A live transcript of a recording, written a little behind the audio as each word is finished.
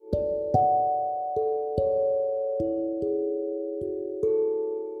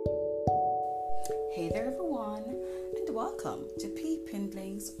Welcome to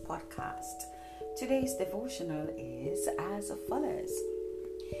Peepindling's podcast. Today's devotional is as follows.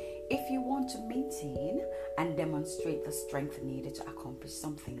 If you want to maintain and demonstrate the strength needed to accomplish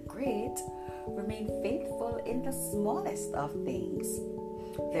something great, remain faithful in the smallest of things.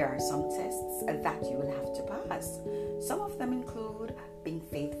 There are some tests that you will have to pass. Some of them include being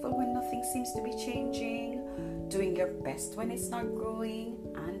faithful when nothing seems to be changing, doing your best when it's not growing,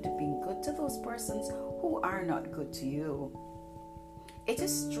 and being good to those persons who are not good to you. It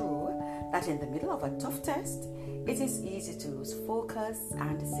is true that in the middle of a tough test, it is easy to lose focus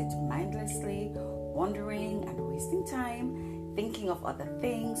and sit mindlessly, wondering and wasting time, thinking of other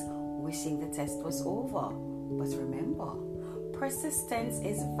things, wishing the test was over. But remember, persistence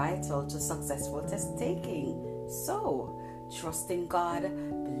is vital to successful test taking. So, trust in God,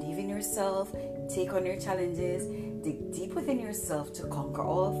 believe in yourself, take on your challenges, dig deep within yourself to conquer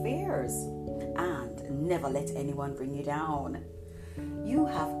all fears, and never let anyone bring you down. You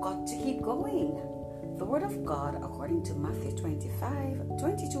have got to keep going. The Word of God, according to Matthew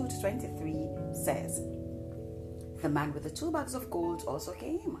 25:22-23, says, "The man with the 2 bags of gold also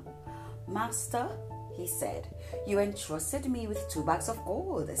came. 'Master,' he said, 'you entrusted me with 2 bags of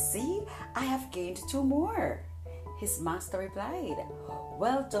gold. See, I have gained 2 more.' His master replied,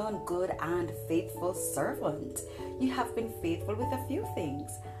 'Well done, good and faithful servant. You have been faithful with a few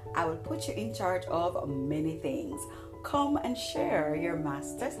things. I will put you in charge of many things. Come and share your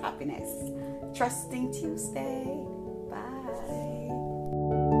master's happiness.'" Trusting Tuesday.